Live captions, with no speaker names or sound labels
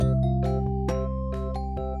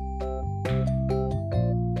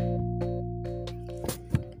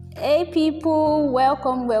Hey people,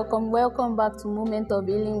 welcome back to Moment of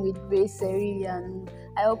Healing with Grace Seri, and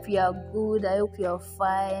I hope you are good. I hope you are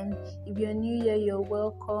fine. If you're new here, you're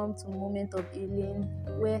welcome to Moment of Healing,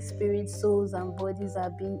 where spirits, souls, and bodies are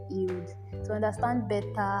being healed. To understand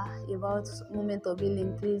better about Moment of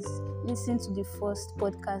Healing, please listen to the first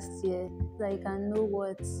podcast here so that you can know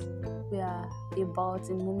what we are about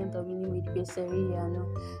in Moment of Healing with Grace Seri.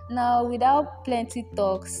 Now, without plenty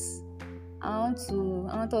talks, I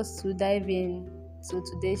want us to dive in to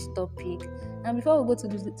today's topic. And before we go to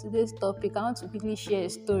today's topic, I want to quickly share a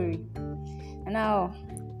story. And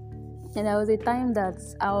there was a time that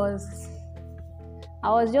I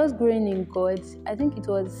was just growing in God. I think it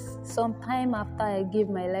was some time after I gave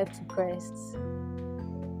my life to Christ.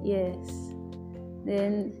 Yes.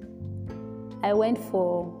 Then I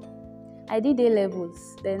did A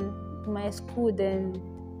levels. Then in my school, then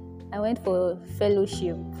I went for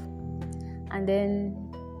fellowship. And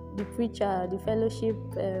then the preacher, the fellowship,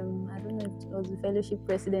 I don't know if it was the fellowship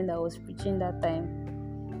president that was preaching that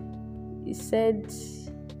time. He said,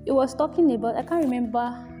 he was talking about, I can't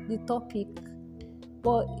remember the topic,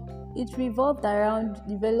 but it revolved around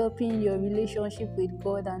developing your relationship with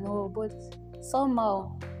God and all. But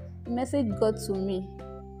somehow, the message got to me.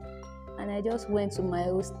 And I just went to my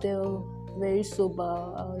hostel very sober.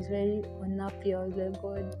 I was very unhappy. I was like,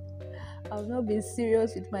 God, I've not been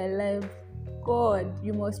serious with my life. God,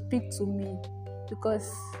 you must speak to me,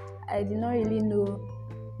 because I did not really know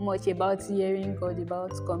much about hearing God,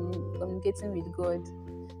 about communicating with God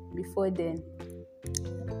before then.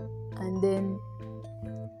 And then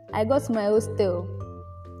I got to my hostel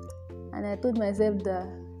and I told myself that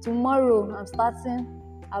tomorrow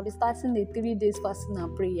I'll be starting a 3 days fasting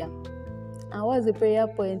and prayer. And what's the prayer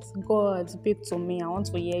point? God, speak to me. I want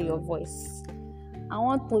to hear your voice. I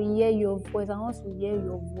want to hear your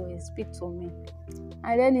voice. Speak to me.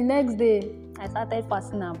 And then the next day, I started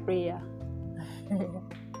fasting and prayer.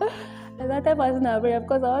 Because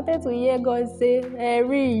I wanted to hear God say,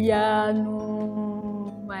 Eriyanu,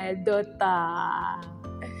 my daughter,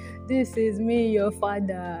 this is me, your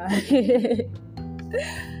father. The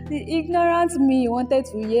ignorant me wanted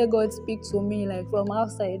to hear God speak to me like from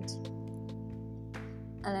outside.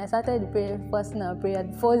 And I started fasting and prayer.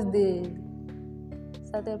 The first day,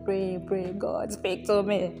 started praying, God, speak to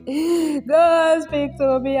me. God, speak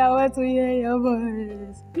to me. I want to hear your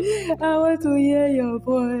voice. I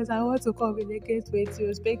want to communicate with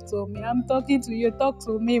you. Speak to me. I'm talking to you. Talk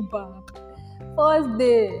to me back. First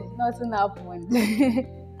day, nothing happened.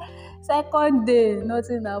 Second day,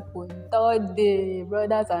 nothing happened. Third day,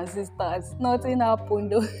 brothers and sisters, nothing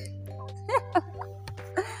happened.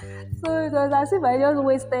 So it was as if I just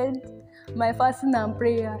wasted my fasting and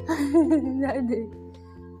prayer that day.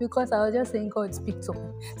 Because I was just saying, God, speak to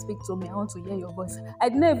me, I want to hear your voice. I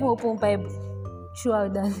didn't even open Bible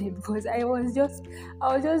throughout that day, because I was just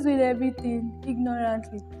doing everything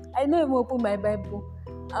ignorantly. I didn't even open my Bible.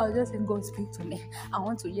 I was just saying, God, speak to me. I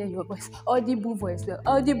want to hear your voice. Audible voice, Lord.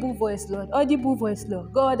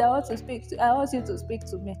 God, I want you to speak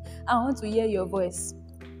to me. I want to hear your voice.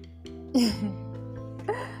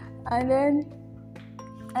 And then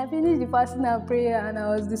I finished the fasting and prayer and I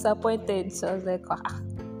was disappointed. So I was like,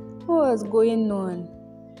 what was going on?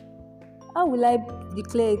 How will I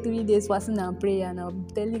declare 3 days fasting and prayer and I'll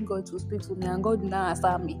be telling God to speak to me and God will not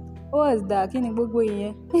answer me? What was that?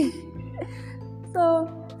 So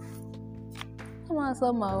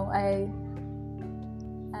somehow I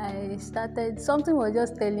started, something was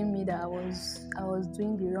just telling me that I was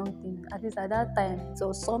doing the wrong thing. At least at that time, it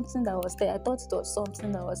was something that I thought it was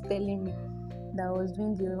something that was telling me that I was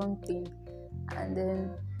doing the wrong thing. And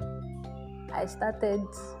then I started,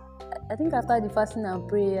 I think after the fasting and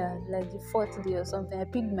prayer, like the 4th day or something, I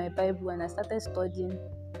picked my Bible and I started studying.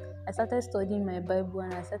 I started studying my Bible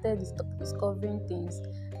and I started discovering things.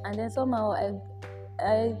 And then somehow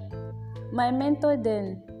my mentor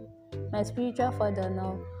then, my spiritual father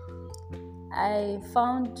now, I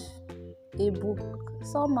found a book.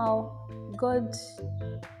 Somehow God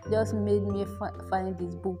just made me find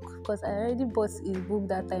this book, because I already bought his book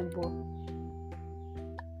that time, but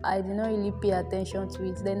I did not really pay attention to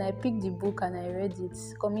it. Then I picked the book and I read it,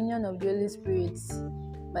 Communion of the Holy Spirit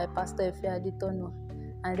by Pastor Efe Adetono.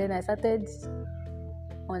 And then I started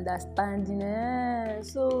understanding.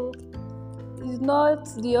 So it's not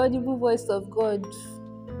the audible voice of God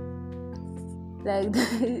like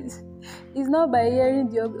that. It's not by hearing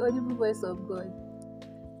the audible voice of God.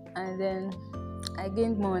 And then I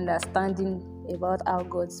gained more understanding about how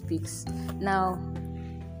God speaks. Now,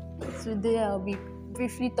 today I'll be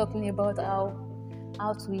briefly talking about how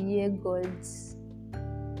to hear God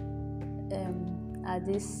at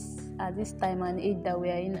at this time and age that we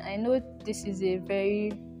are in. I know this is a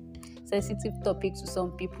very sensitive topic to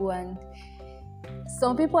some people, and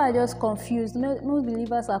some people are just confused. Most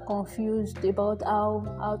believers are confused about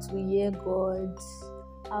how to hear God,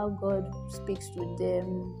 how God speaks to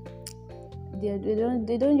them.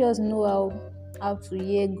 They don't just know how to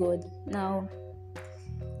hear God. Now,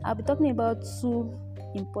 I'll be talking about two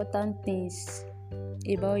important things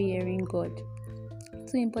about hearing God.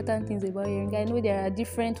 Two important things about hearing God. I know there are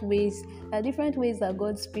different ways. That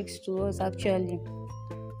God speaks to us actually.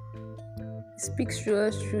 He speaks to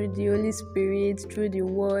us through the Holy Spirit, through the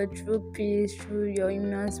Word, through peace, through your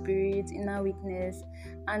human spirit, inner weakness,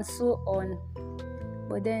 and so on.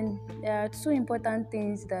 But then there are two important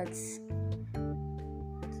things that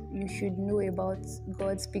you should know about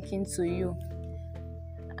God speaking to you.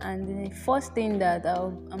 And the first thing that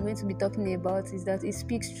I'm going to be talking about is that He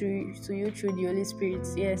speaks to you through the Holy Spirit.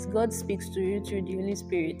 Yes, God speaks to you through the Holy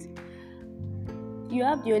Spirit. You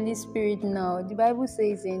have the Holy Spirit now. The Bible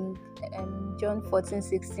says in John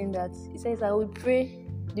 14:16 that it says, I will pray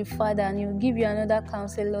the Father and He will give you another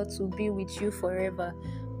counselor to be with you forever.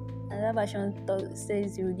 Another version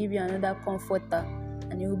says He will give you another comforter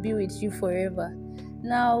and He will be with you forever.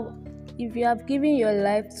 Now, if you have given your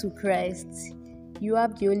life to Christ, you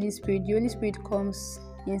have the Holy Spirit. The Holy Spirit comes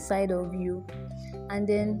inside of you, and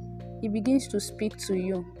then He begins to speak to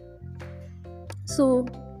you. So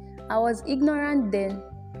I was ignorant then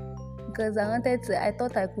because I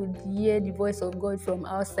thought I could hear the voice of God from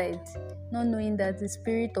outside, not knowing that the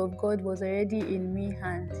Spirit of God was already in me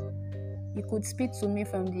and He could speak to me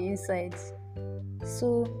from the inside.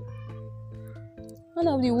 So one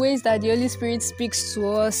of the ways that the Holy Spirit speaks to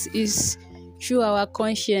us is through our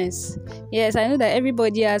conscience. Yes, I know that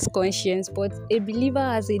everybody has conscience, but a believer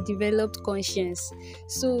has a developed conscience.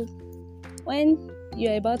 So when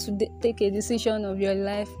you're about to take a decision of your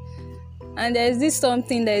life, and there's this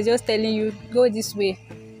something that is just telling you, go this way,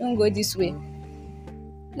 don't go this way.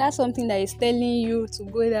 That's something that is telling you to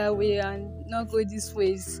go that way and not go this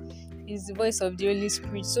way is the voice of the Holy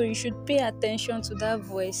Spirit. So you should pay attention to that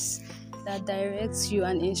voice that directs you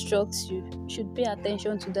and instructs you. You should pay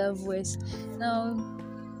attention to that voice. Now,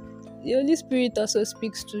 the Holy Spirit also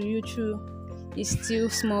speaks to you through His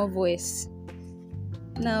still small voice.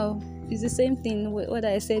 Now, it's the same thing. What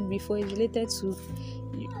I said before is related to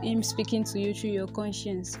Him speaking to you through your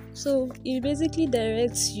conscience. So He basically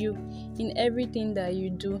directs you in everything that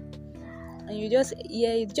you do. And you just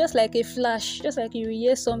hear it, just like a flash, just like you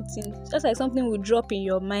hear something, just like something will drop in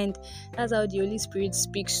your mind. That's how the Holy Spirit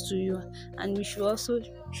speaks to you. And we should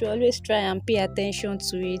always try and pay attention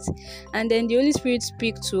to it. And then the Holy Spirit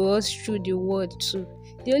speaks to us through the Word too.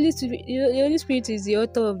 The Holy Spirit is the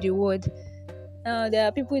author of the Word. Now, there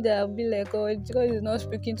are people that will be like, oh, God is not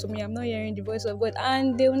speaking to me, I'm not hearing the voice of God.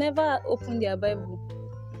 And they will never open their Bible.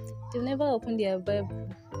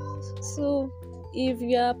 So, if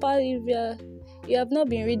you have not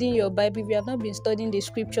been reading your Bible, if you have not been studying the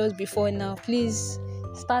scriptures before now, please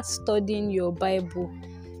start studying your Bible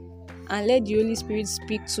and let the Holy Spirit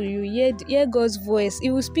speak to you. Hear God's voice. He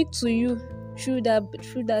will speak to you through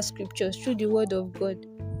that scriptures, through the Word of God.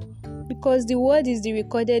 Because the Word is the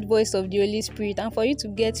recorded voice of the Holy Spirit, and for you to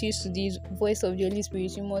get used to the voice of the Holy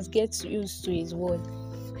Spirit, you must get used to His Word.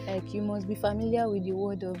 Like, you must be familiar with the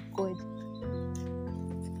Word of God.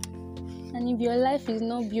 And if your life is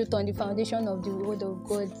not built on the foundation of the Word of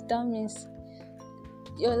God, that means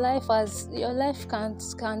your life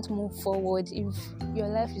can't move forward if your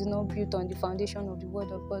life is not built on the foundation of the Word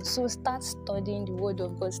of God. So start studying the Word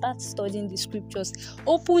of God. Start studying the scriptures.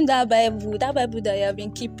 Open that Bible that you have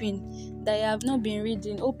been keeping, that you have not been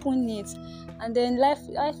reading. Open it, and then life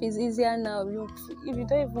is easier now. If you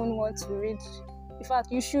don't even want to read, in fact,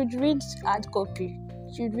 you should read hard copy.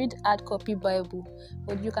 You should read hard copy Bible,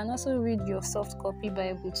 but you can also read your soft copy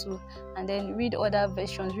Bible too, and then read other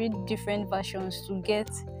versions, read different versions to get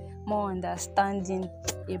more understanding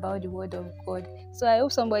about the Word of God. So I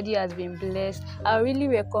hope somebody has been blessed. I really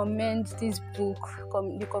recommend this book,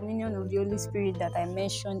 The Communion of the Holy Spirit, that I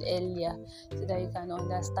mentioned earlier, so that you can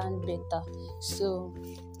understand better. So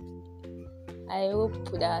I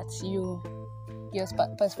hope that your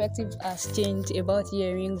perspective has changed about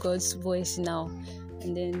hearing God's voice now.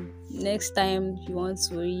 And then next time you want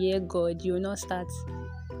to hear God, you will not start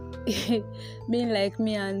being like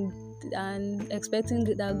me and expecting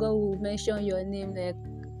that God will mention your name like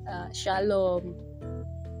Shalom,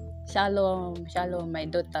 my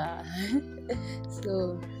daughter.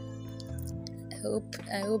 So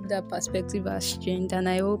I hope that perspective has changed, and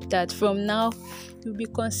I hope that from now you'll be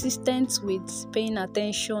consistent with paying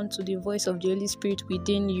attention to the voice of the Holy Spirit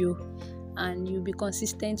within you, and you'll be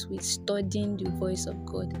consistent with studying the voice of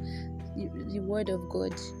God, the word of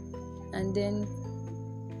God. And then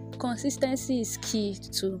consistency is key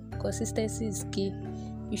too. Consistency is key.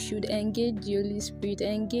 You should engage the Holy Spirit,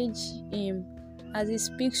 engage Him. As He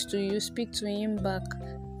speaks to you, speak to Him back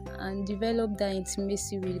and develop that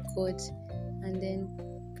intimacy with God. And then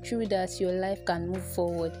through that, your life can move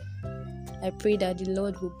forward. I pray that the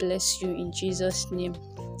Lord will bless you in Jesus' name.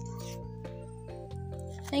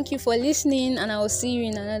 Thank you for listening, and I will see you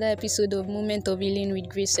in another episode of Moment of Healing with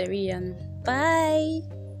Grace Serian. Bye.